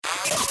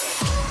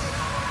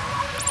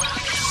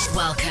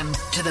Welcome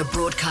to the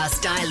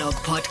Broadcast Dialogue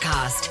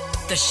Podcast,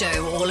 the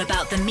show all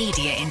about the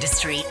media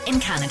industry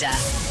in Canada.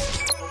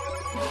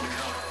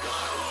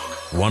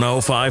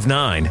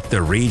 1059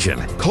 The Region.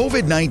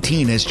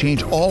 COVID-19 has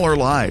changed all our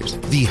lives.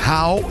 The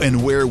how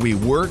and where we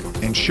work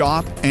and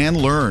shop and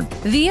learn.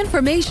 The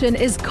information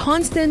is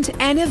constant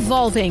and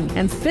evolving,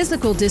 and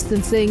physical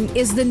distancing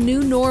is the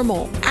new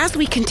normal. As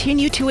we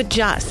continue to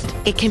adjust,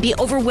 it can be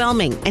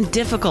overwhelming and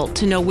difficult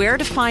to know where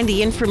to find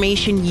the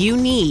information you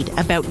need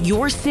about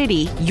your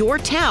city, your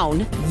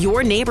town,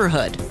 your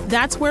neighborhood.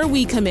 That's where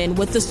we come in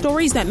with the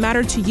stories that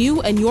matter to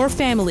you and your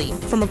family.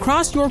 From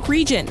across York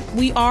Region,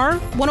 we are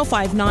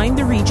 1059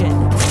 The Region.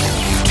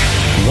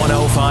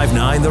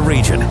 1059 The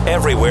Region,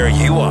 everywhere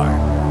you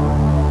are.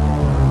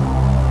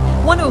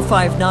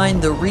 1059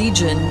 The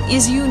Region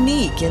is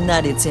unique in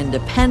that it's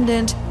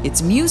independent,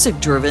 it's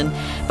music-driven,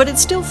 but it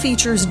still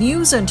features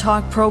news and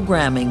talk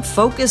programming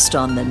focused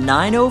on the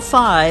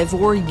 905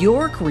 or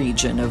York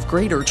region of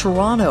Greater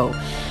Toronto.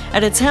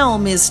 At its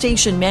helm is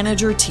station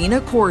manager Tina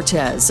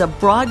Cortese, a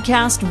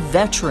broadcast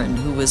veteran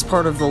who was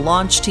part of the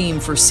launch team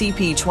for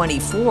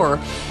CP24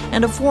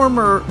 and a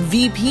former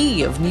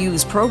VP of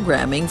news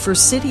programming for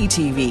City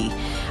TV.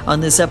 On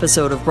this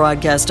episode of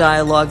Broadcast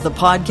Dialogue, the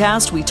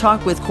podcast, we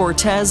talk with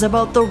Cortese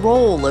about the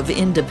role of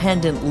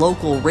independent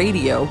local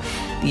radio,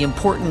 the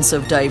importance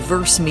of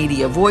diverse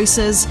media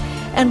voices,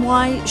 and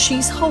why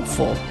she's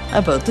hopeful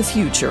about the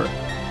future.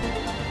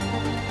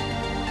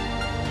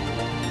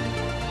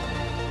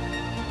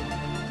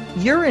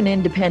 You're in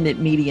independent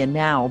media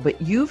now,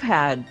 but you've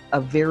had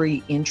a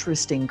very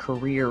interesting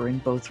career in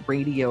both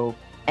radio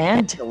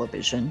and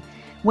television.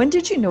 When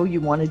did you know you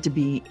wanted to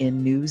be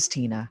in news,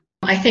 Tina?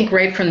 I think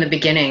right from the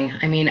beginning.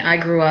 I mean, I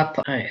grew up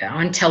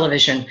on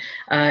television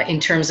in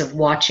terms of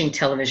watching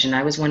television.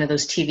 I was one of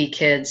those TV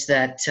kids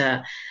that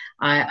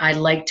I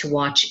liked to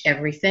watch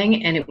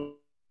everything, and it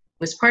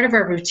was part of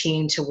our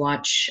routine to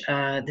watch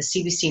the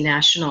CBC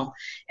National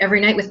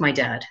every night with my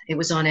dad. It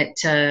was on at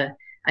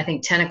I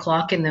think 10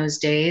 o'clock in those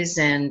days.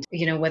 And,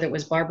 you know, whether it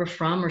was Barbara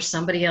Frum or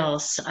somebody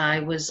else, I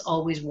was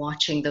always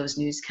watching those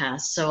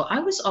newscasts. So I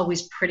was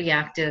always pretty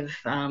active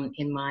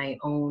in my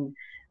own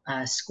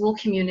school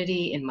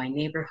community, in my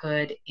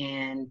neighborhood,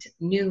 and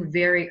knew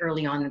very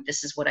early on that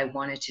this is what I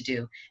wanted to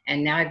do.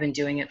 And now I've been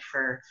doing it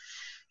for,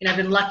 I've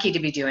been lucky to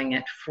be doing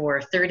it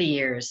for 30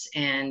 years.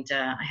 And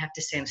I have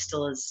to say I'm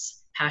still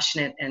as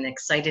passionate and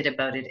excited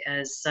about it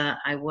as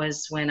I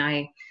was when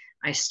I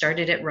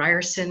started at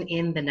Ryerson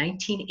in the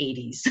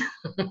 1980s.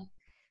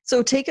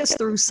 So take us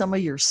through some of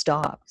your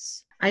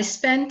stops. I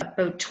spent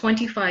about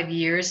 25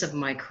 years of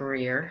my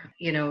career.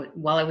 You know,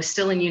 while I was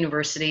still in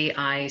university,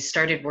 I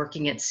started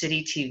working at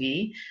City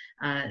TV,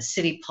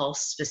 City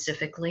Pulse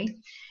specifically.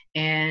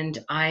 And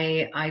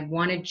I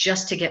wanted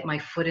just to get my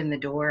foot in the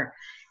door.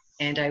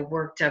 And I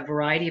worked a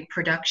variety of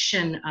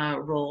production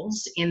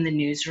roles in the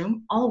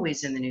newsroom,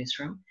 always in the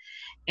newsroom.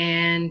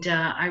 And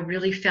I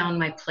really found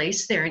my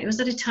place there. And it was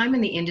at a time in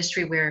the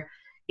industry where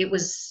it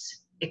was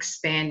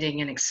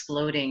expanding and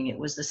exploding. It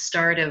was the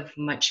start of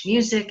Much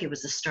Music. It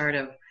was the start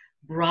of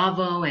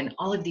Bravo and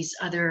all of these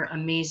other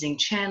amazing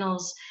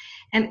channels.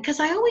 And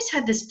because I always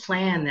had this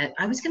plan that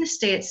I was going to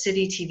stay at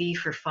City TV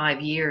for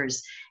 5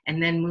 years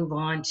and then move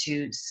on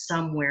to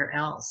somewhere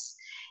else.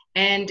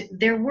 And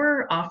there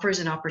were offers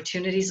and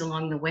opportunities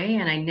along the way,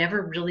 and I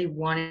never really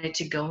wanted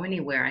to go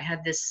anywhere. I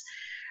had this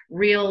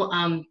real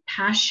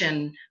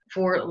passion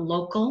for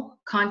local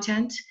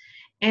content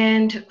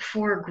and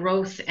for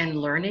growth and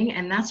learning.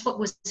 And that's what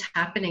was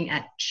happening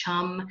at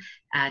CHUM,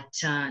 at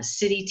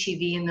City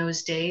TV in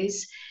those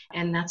days.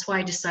 And that's why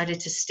I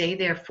decided to stay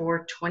there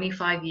for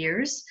 25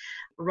 years.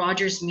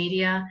 Rogers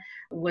Media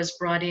was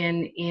brought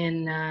in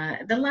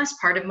the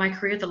last part of my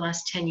career, the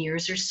last 10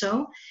 years or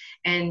so.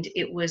 And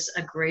it was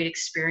a great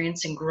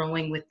experience in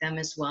growing with them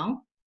as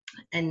well.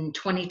 In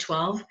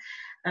 2012,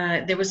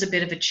 there was a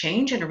bit of a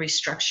change and a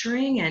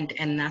restructuring,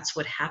 and that's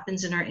what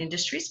happens in our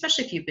industry,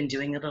 especially if you've been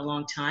doing it a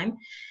long time.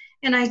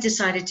 And I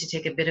decided to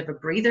take a bit of a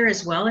breather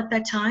as well at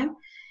that time,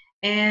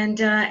 and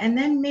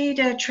then made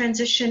a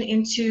transition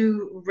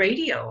into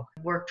radio.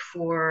 Worked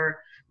for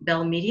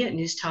Bell Media at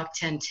News Talk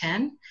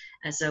 1010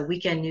 as a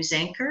weekend news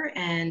anchor,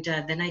 and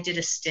then I did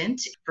a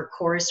stint for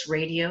Chorus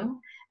Radio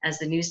as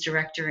the news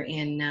director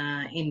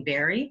in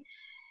Barrie.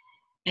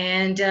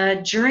 And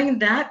during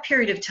that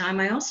period of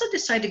time, I also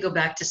decided to go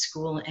back to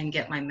school and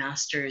get my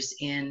master's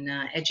in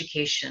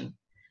education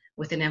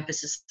with an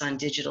emphasis on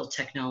digital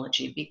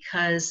technology,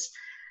 because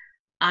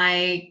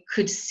I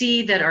could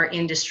see that our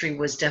industry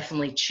was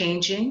definitely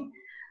changing.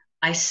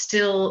 I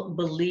still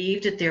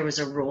believed that there was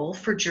a role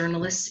for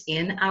journalists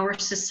in our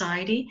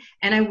society,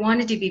 and I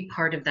wanted to be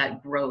part of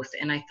that growth.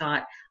 And I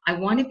thought, I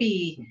want to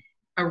be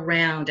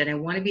around and I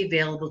want to be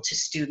available to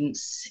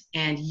students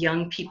and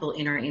young people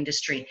in our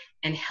industry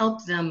and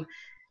help them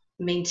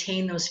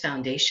maintain those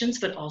foundations,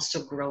 but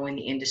also grow in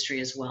the industry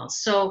as well.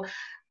 So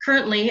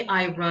currently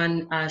I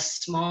run a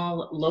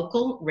small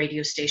local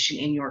radio station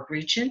in York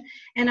Region,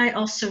 and I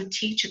also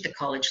teach at the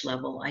college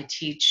level. I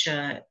teach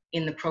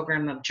in the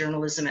program of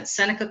journalism at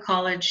Seneca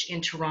College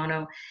in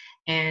Toronto,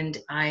 and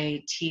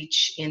I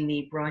teach in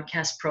the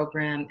broadcast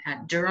program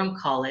at Durham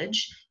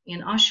College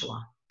in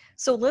Oshawa.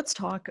 So let's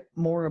talk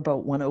more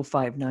about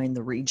 1059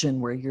 The Region,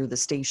 where you're the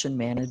station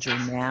manager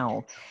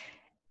now.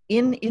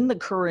 In the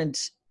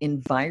current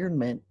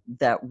environment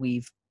that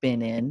we've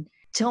been in,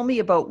 tell me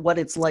about what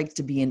it's like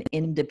to be an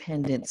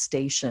independent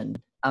station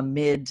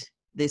amid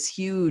this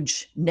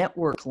huge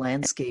network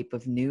landscape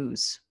of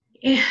news.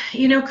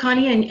 You know,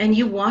 Connie, and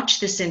you watch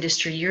this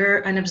industry,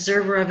 you're an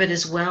observer of it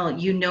as well.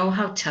 You know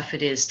how tough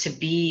it is to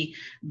be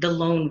the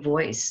lone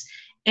voice.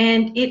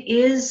 And it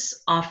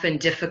is often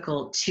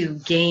difficult to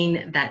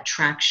gain that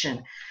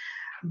traction.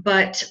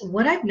 But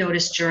what I've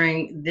noticed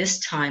during this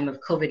time of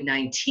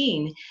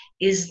COVID-19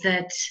 is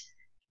that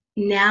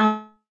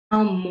now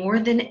more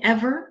than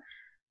ever,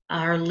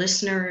 our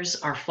listeners,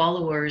 our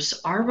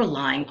followers are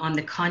relying on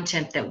the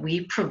content that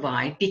we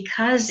provide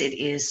because it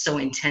is so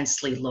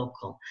intensely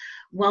local.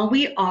 While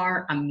we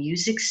are a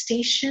music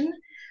station,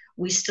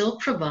 we still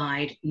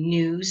provide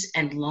news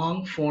and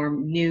long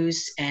form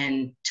news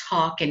and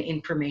talk and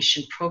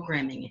information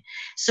programming.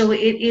 So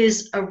it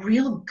is a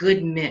real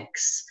good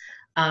mix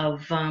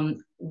of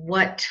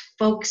what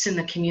folks in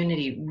the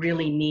community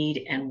really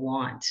need and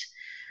want.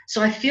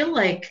 So I feel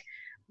like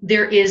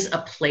there is a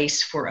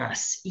place for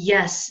us.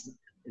 Yes,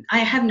 I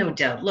have no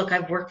doubt. Look,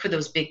 I've worked for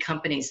those big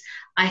companies.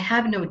 I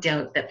have no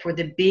doubt that for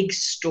the big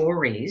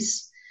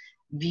stories,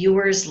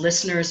 viewers,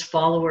 listeners,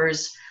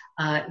 followers,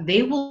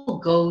 they will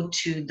go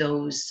to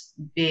those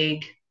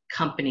big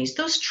companies,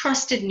 those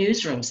trusted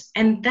newsrooms.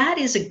 And that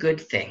is a good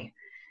thing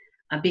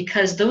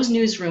because those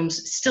newsrooms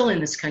still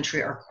in this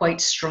country are quite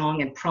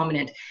strong and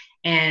prominent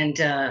and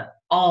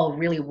all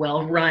really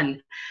well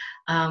run.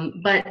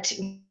 But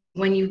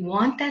when you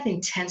want that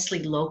intensely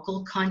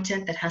local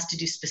content that has to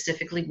do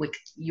specifically with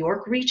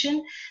York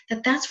Region,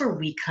 that's where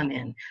we come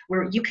in,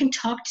 where you can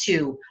talk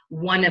to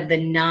one of the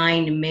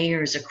 9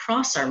 mayors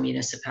across our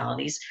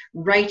municipalities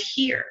right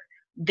here.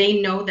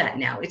 They know that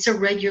now. It's a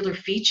regular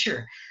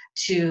feature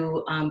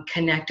to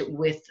connect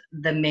with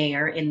the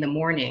mayor in the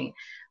morning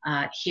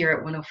here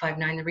at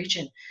 1059 The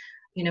Region.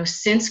 You know,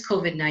 since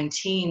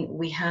COVID-19,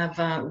 we have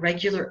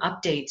regular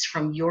updates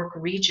from York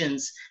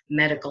Region's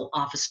Medical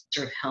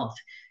Officer of Health.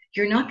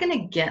 You're not going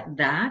to get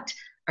that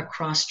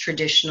across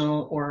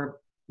traditional or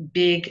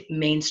big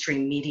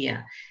mainstream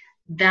media.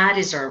 That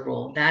is our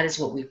role. That is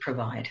what we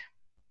provide.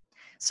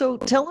 So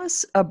tell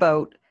us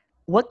about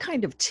what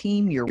kind of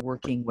team you're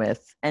working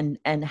with and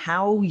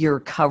how your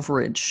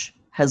coverage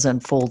has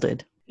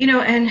unfolded. You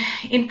know, and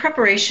in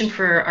preparation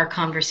for our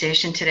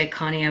conversation today,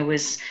 Connie, I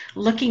was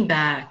looking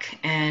back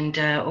and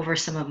over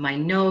some of my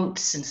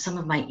notes and some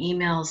of my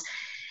emails.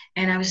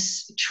 And I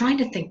was trying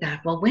to think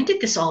back, well, when did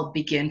this all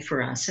begin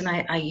for us? And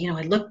I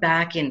look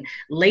back in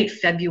late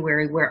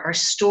February where our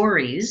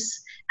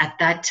stories at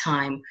that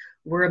time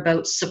were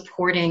about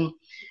supporting,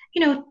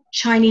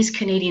 Chinese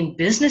Canadian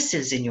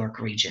businesses in York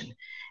Region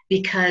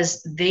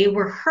because they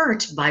were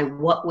hurt by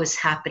what was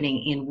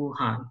happening in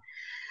Wuhan.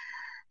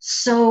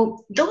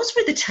 So those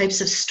were the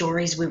types of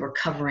stories we were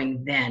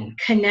covering then,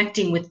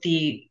 connecting with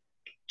the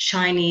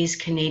Chinese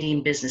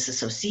Canadian Business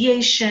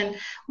Association,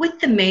 with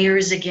the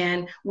mayors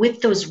again,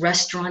 with those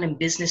restaurant and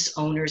business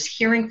owners,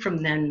 hearing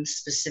from them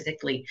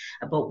specifically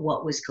about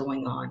what was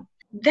going on.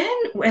 Then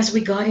as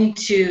we got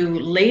into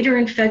later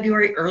in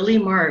February, early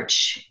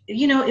March,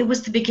 it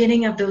was the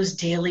beginning of those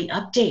daily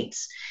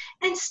updates.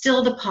 And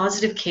still the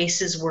positive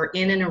cases were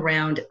in and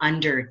around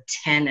under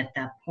 10 at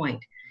that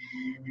point.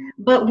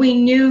 But we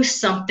knew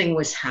something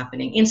was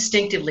happening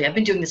instinctively. I've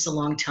been doing this a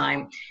long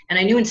time, and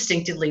I knew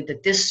instinctively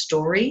that this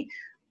story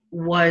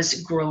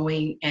was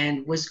growing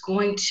and was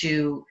going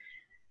to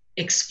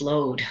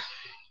explode.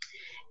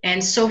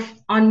 And so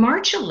on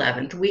March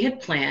 11th, we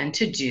had planned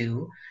to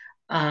do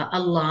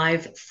a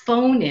live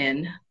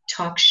phone-in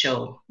talk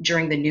show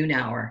during the noon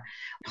hour,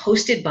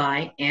 hosted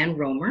by Ann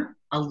Romer,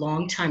 a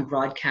longtime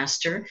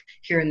broadcaster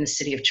here in the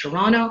city of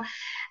Toronto,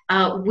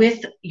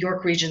 with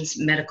York Region's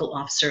Medical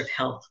Officer of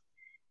Health.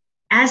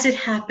 As it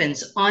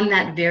happens, on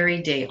that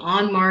very day,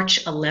 on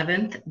March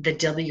 11th, the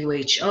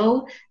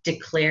WHO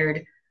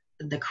declared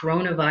the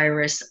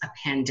coronavirus a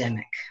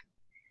pandemic.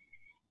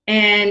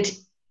 And,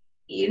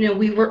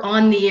 we were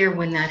on the air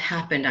when that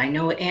happened. I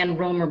know Ann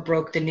Romer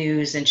broke the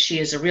news, and she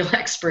is a real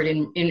expert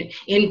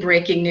in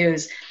breaking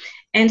news.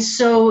 And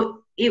so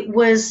it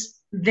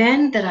was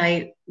then that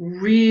I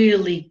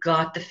really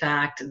got the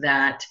fact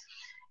that,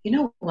 you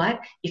know what,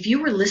 if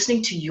you were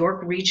listening to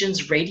York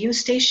Region's radio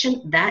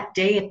station that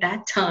day at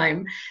that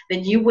time,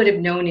 then you would have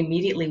known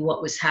immediately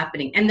what was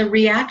happening. And the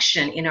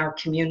reaction in our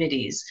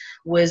communities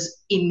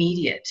was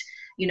immediate.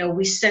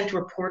 We sent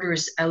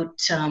reporters out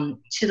to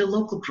the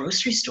local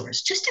grocery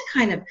stores just to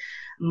kind of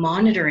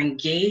monitor and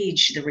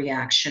gauge the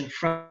reaction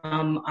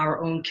from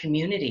our own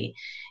community.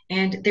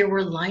 And there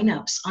were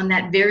lineups on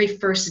that very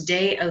first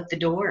day out the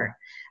door.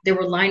 There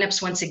were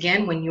lineups once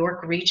again when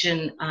York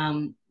Region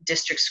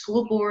District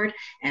School Board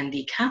and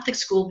the Catholic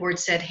School Board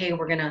said, hey,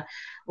 we're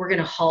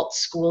gonna halt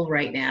school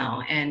right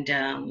now, and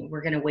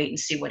we're gonna wait and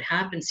see what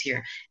happens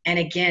here. And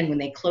again, when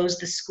they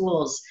closed the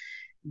schools,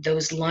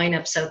 those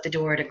lineups out the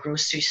door at a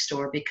grocery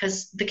store,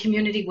 because the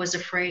community was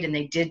afraid, and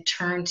they did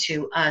turn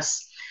to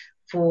us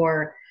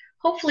for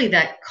hopefully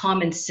that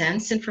common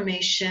sense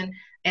information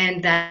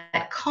and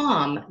that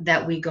calm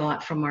that we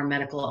got from our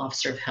medical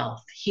officer of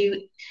health.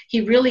 He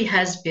really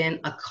has been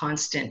a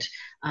constant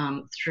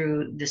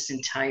through this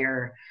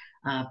entire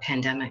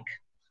pandemic.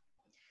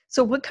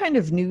 So what kind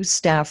of news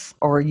staff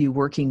are you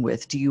working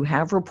with? Do you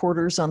have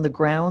reporters on the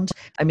ground?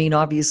 I mean,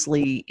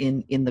 obviously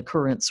in the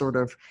current sort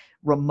of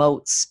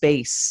remote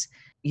space,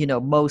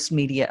 most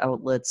media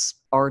outlets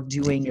are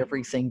doing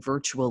everything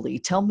virtually.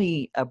 Tell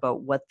me about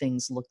what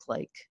things look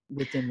like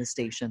within the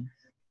station.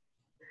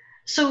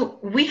 So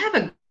we have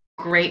a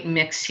great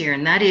mix here,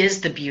 and that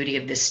is the beauty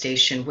of this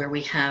station, where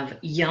we have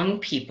young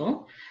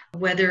people,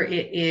 whether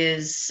it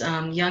is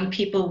young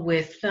people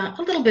with a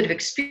little bit of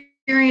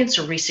experience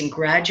or recent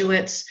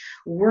graduates,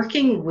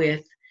 working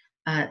with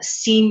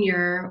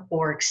senior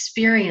or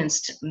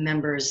experienced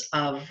members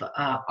of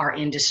our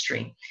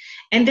industry.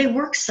 And they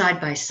work side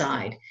by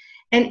side.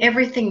 And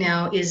everything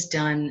now is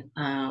done,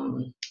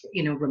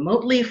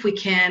 remotely if we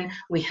can.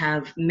 We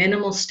have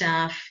minimal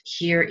staff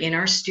here in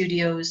our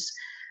studios.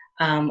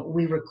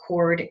 We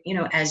record,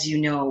 as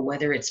you know,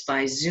 whether it's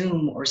by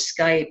Zoom or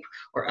Skype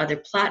or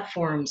other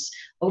platforms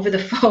over the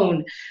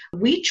phone.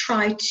 We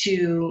try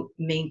to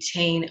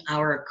maintain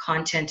our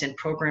content and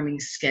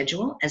programming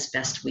schedule as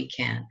best we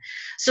can.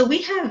 So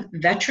we have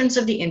veterans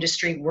of the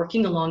industry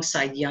working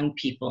alongside young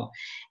people.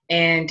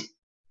 And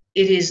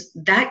it is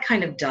that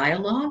kind of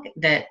dialogue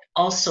that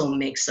also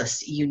makes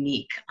us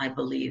unique, I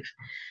believe.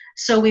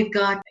 So we've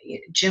got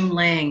Jim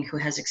Lang, who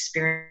has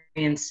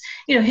experience,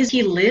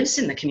 he lives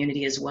in the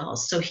community as well.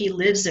 So he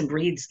lives and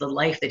breathes the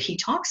life that he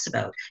talks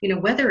about,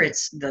 whether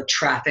it's the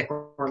traffic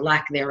or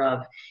lack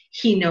thereof,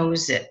 he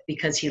knows it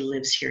because he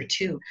lives here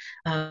too.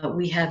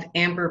 We have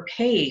Amber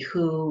Pay,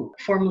 who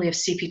formerly of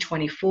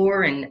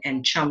CP24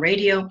 and Chum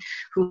Radio,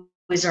 who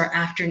is our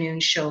afternoon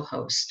show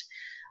host.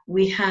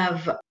 We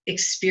have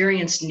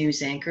experienced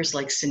news anchors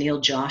like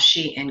Sunil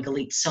Joshi and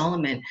Galit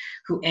Solomon,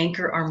 who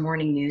anchor our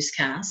morning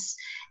newscasts.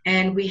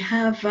 And we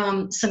have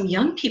some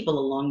young people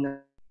along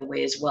the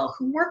way as well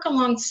who work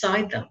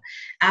alongside them.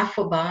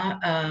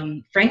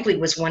 Afwaba, frankly,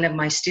 was one of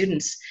my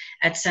students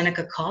at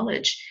Seneca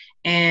College.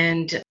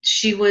 And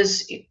she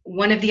was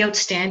one of the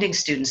outstanding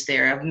students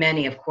there, of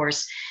many, of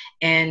course.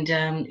 And,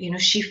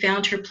 she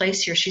found her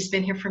place here. She's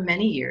been here for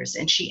many years,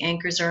 and she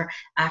anchors our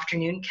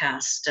afternoon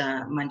cast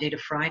Monday to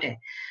Friday.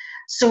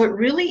 So it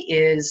really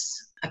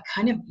is a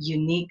kind of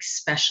unique,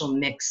 special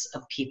mix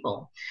of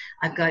people.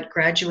 I've got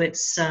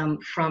graduates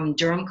from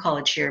Durham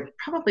College here,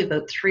 probably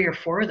about 3 or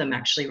 4 of them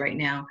actually right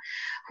now,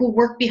 who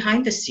work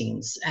behind the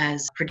scenes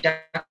as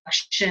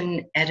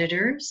production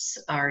editors.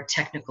 Our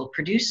technical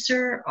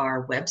producer,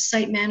 our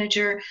website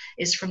manager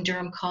is from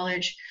Durham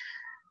College.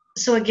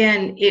 So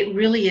again, it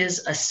really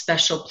is a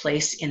special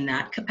place in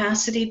that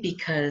capacity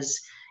because,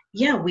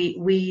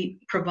 we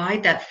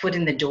provide that foot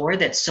in the door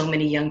that so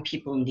many young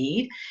people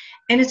need.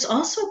 And it's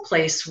also a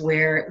place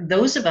where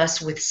those of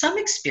us with some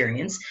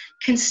experience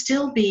can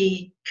still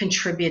be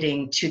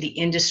contributing to the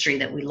industry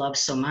that we love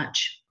so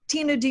much.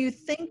 Tina, do you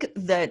think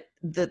that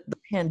the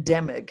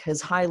pandemic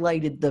has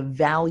highlighted the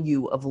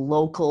value of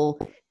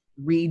local,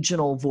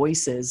 regional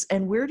voices?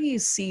 And where do you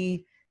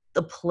see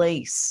the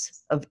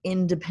place of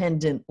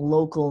independent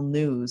local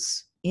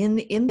news in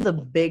the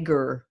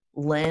bigger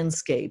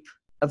landscape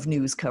of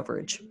news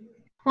coverage?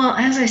 Well,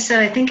 as I said,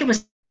 I think it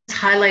was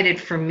highlighted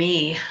for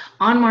me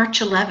on March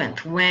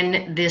 11th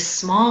when this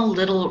small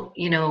little,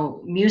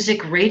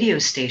 music radio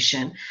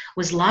station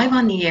was live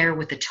on the air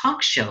with a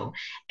talk show.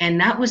 And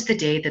that was the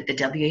day that the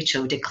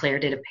WHO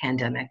declared it a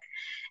pandemic.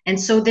 And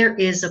so there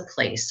is a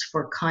place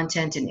for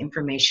content and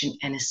information,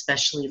 and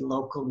especially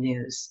local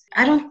news.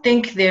 I don't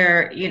think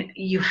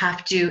you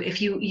have to,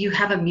 if you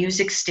have a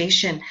music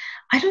station,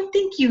 I don't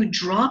think you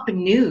drop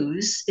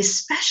news,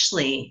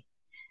 especially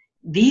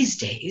these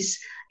days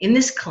in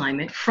this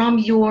climate, from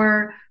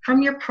your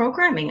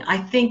programming. I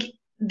think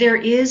there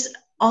is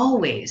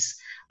always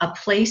a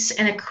place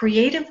and a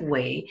creative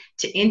way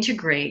to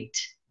integrate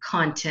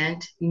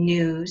content,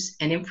 news,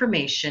 and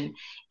information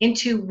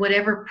into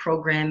whatever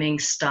programming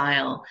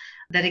style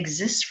that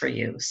exists for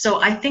you.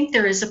 So I think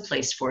there is a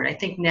place for it. I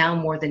think now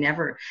more than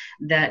ever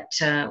that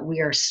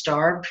we are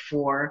starved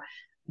for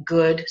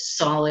good,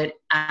 solid,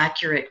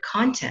 accurate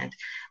content.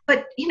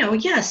 But,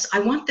 yes, I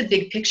want the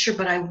big picture,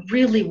 but I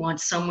really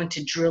want someone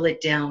to drill it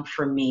down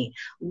for me.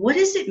 What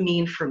does it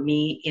mean for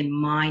me in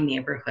my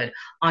neighborhood,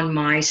 on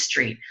my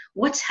street?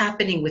 What's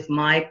happening with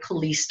my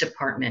police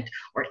department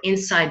or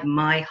inside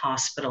my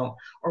hospital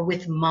or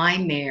with my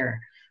mayor?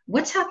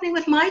 What's happening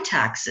with my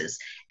taxes?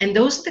 And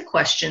those are the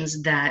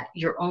questions that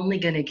you're only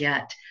going to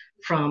get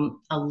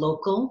from a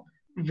local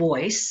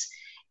voice.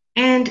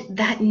 And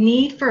that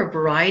need for a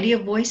variety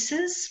of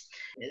voices.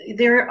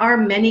 There are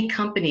many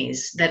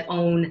companies that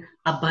own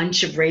a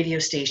bunch of radio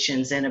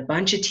stations and a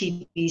bunch of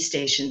TV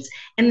stations.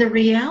 And the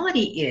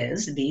reality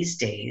is these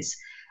days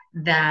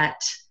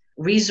that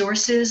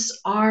resources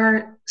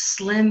are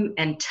slim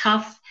and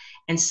tough,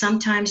 and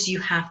sometimes you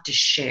have to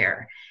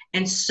share.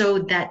 And so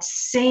that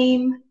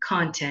same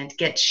content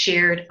gets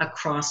shared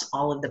across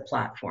all of the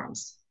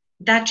platforms.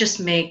 That just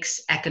makes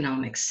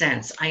economic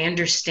sense. I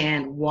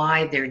understand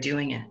why they're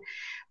doing it,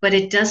 but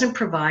it doesn't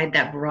provide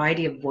that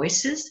variety of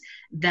voices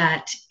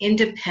that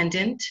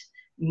independent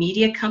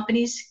media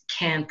companies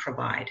can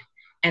provide.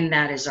 And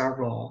that is our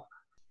role.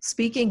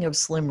 Speaking of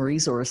slim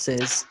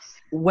resources,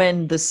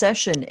 when the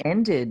session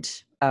ended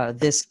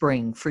this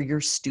spring for your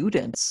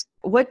students,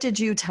 what did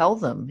you tell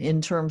them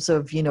in terms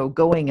of,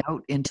 going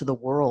out into the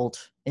world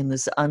in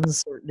this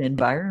uncertain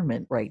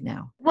environment right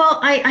now? Well,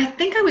 I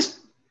think I was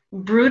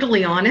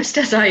brutally honest,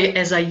 as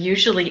I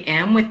usually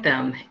am with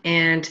them.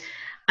 And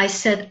I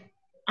said,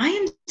 I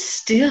am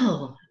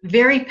still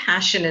very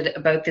passionate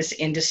about this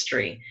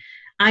industry.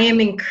 I am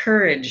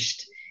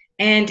encouraged.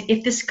 And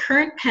if this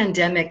current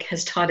pandemic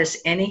has taught us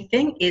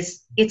anything,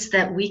 it's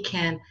that we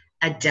can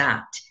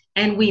adapt,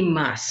 and we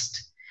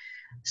must.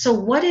 So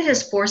what it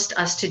has forced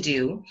us to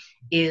do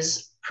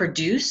is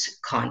produce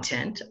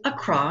content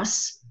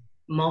across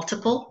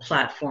multiple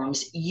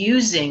platforms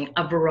using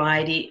a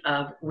variety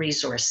of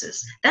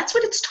resources. That's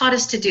what it's taught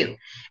us to do.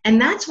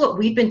 And that's what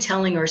we've been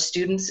telling our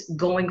students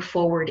going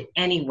forward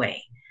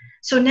anyway.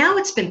 So now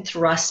it's been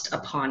thrust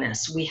upon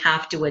us. We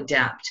have to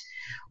adapt.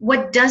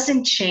 What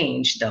doesn't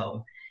change,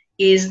 though,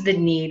 is the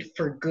need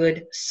for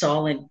good,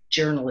 solid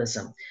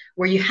journalism,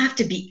 where you have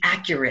to be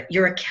accurate,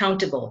 you're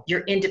accountable,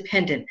 you're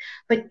independent,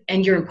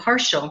 and you're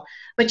impartial,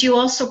 but you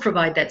also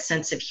provide that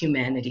sense of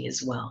humanity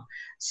as well.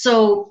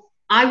 So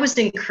I was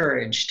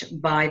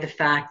encouraged by the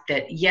fact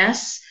that,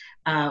 yes,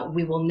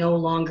 we will no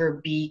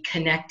longer be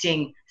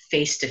connecting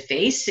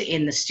face-to-face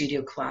in the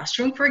studio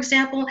classroom, for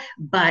example,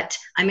 but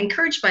I'm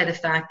encouraged by the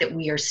fact that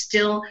we are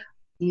still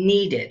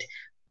needed.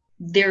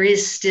 There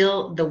is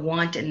still the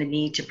want and the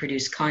need to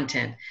produce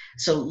content.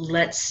 So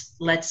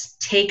let's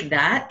take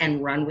that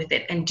and run with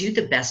it and do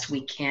the best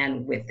we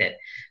can with it.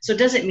 So it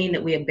doesn't mean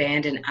that we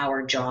abandon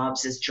our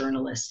jobs as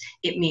journalists.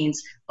 It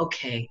means,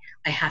 okay,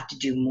 I have to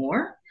do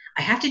more.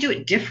 I have to do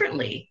it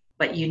differently,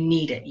 but you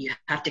need it. You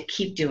have to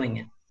keep doing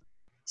it.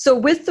 So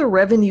with the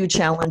revenue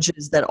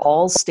challenges that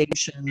all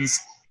stations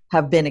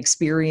have been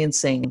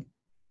experiencing,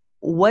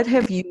 what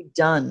have you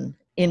done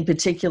in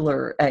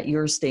particular at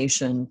your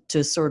station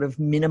to sort of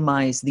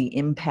minimize the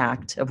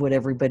impact of what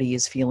everybody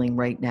is feeling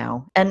right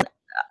now? And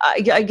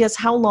I guess,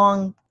 how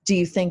long do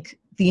you think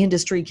the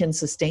industry can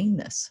sustain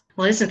this?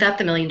 Well, isn't that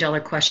the million-dollar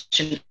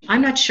question?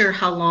 I'm not sure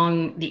how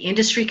long the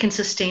industry can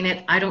sustain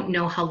it. I don't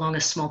know how long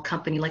a small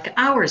company like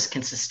ours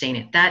can sustain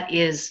it. That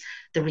is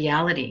the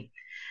reality.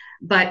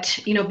 But,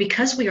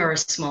 because we are a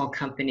small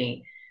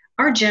company,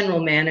 our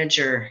general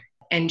manager,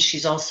 and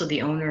she's also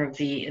the owner of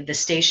the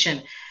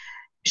station,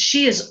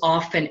 she is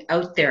often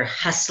out there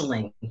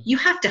hustling. You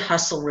have to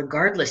hustle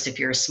regardless if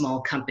you're a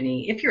small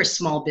company, if you're a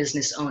small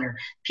business owner.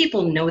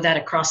 People know that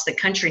across the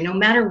country, no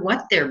matter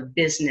what their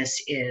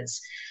business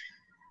is.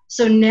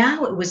 So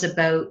now it was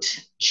about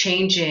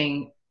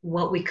changing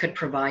what we could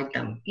provide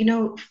them.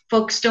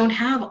 Folks don't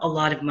have a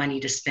lot of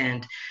money to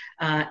spend.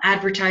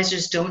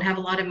 Advertisers don't have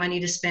a lot of money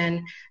to spend.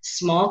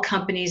 Small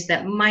companies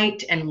that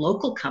might, and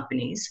local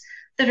companies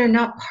that are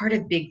not part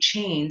of big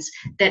chains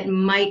that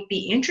might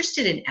be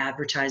interested in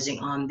advertising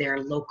on their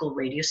local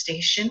radio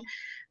station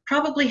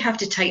probably have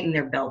to tighten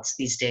their belts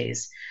these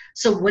days.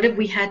 So what have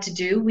we had to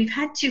do? We've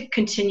had to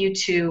continue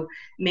to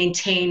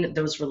maintain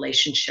those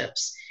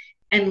relationships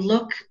and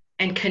look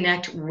and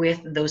connect with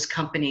those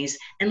companies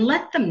and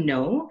let them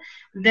know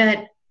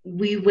that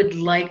we would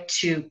like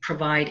to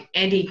provide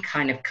any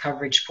kind of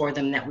coverage for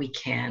them that we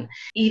can,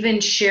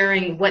 even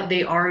sharing what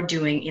they are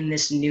doing in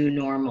this new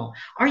normal.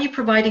 Are you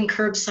providing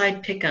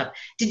curbside pickup?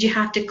 Did you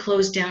have to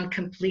close down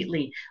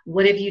completely?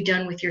 What have you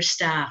done with your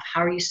staff?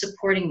 How are you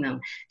supporting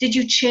them? Did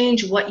you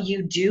change what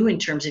you do in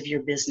terms of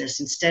your business?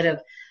 Instead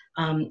of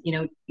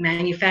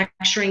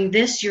manufacturing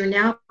this, you're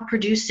now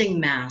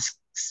producing masks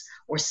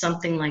or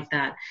something like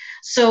that.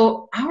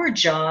 So our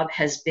job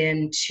has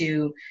been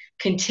to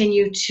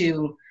continue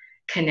to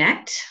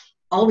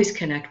always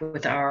connect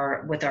with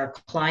our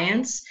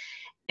clients,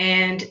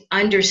 and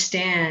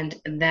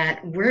understand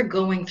that we're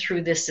going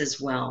through this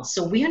as well.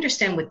 So we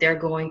understand what they're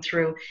going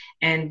through,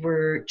 and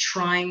we're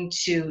trying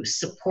to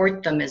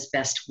support them as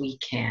best we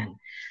can.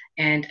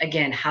 And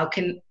again, how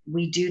can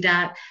we do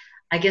that?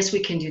 I guess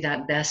we can do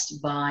that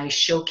best by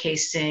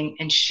showcasing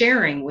and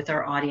sharing with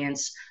our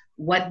audience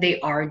what they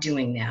are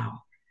doing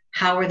now.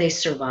 How are they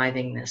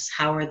surviving this?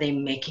 How are they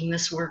making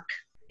this work?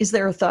 Is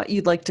there a thought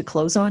you'd like to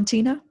close on,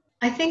 Tina?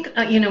 I think,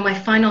 my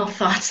final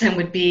thoughts then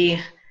would be,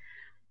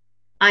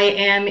 I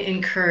am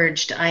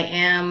encouraged. I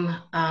am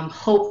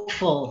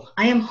hopeful.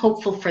 I am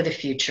hopeful for the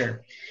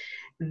future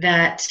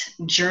that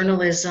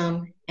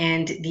journalism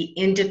and the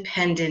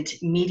independent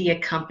media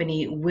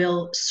company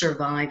will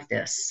survive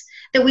this,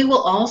 that we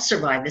will all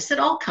survive this, that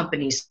all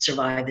companies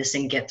survive this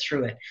and get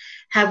through it.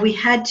 Have we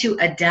had to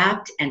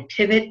adapt and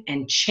pivot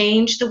and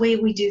change the way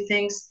we do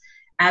things?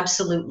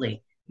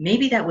 Absolutely.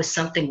 Maybe that was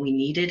something we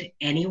needed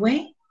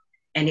anyway,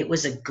 and it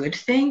was a good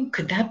thing.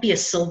 Could that be a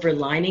silver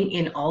lining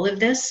in all of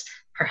this?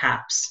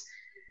 Perhaps.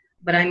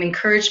 but I'm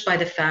encouraged by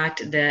the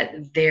fact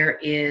that there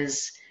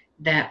is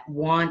that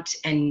want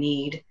and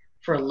need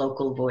for a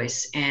local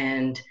voice,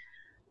 and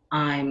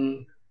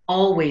I'm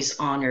always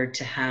honored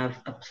to have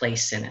a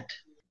place in it.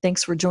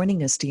 Thanks for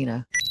joining us,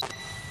 Tina.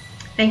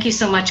 Thank you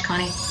so much,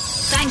 Connie.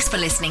 Thanks for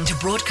listening to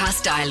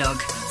Broadcast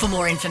Dialogue. For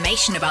more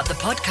information about the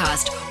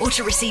podcast or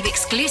to receive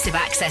exclusive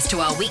access to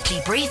our weekly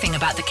briefing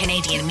about the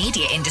Canadian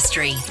media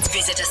industry,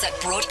 visit us at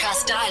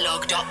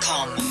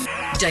broadcastdialogue.com.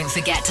 Don't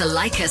forget to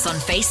like us on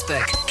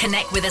Facebook,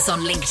 connect with us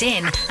on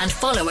LinkedIn, and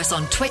follow us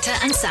on Twitter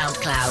and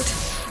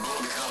SoundCloud.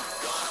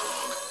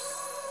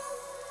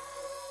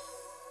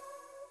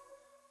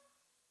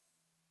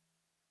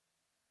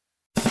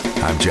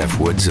 I'm Jeff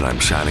Woods, and I'm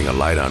shining a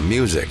light on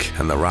music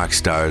and the rock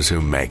stars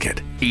who make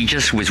it. He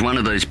just was one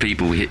of those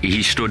people,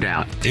 he stood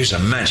out. He was a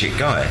magic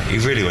guy. He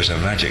really was a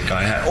magic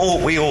guy.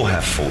 We all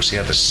have faults. He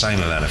had the same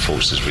amount of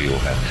faults as we all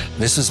had.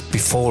 This was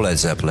before Led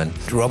Zeppelin.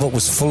 Robert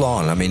was full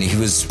on. I mean, he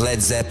was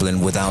Led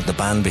Zeppelin without the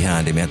band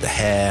behind him. He had the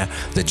hair,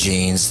 the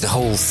jeans, the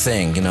whole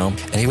thing, you know.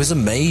 And he was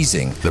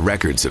amazing. The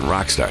Records and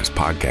Rockstars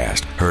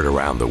podcast, heard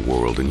around the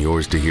world and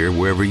yours to hear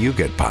wherever you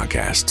get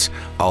podcasts.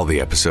 All the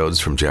episodes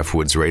from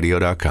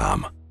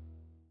JeffWoodsRadio.com.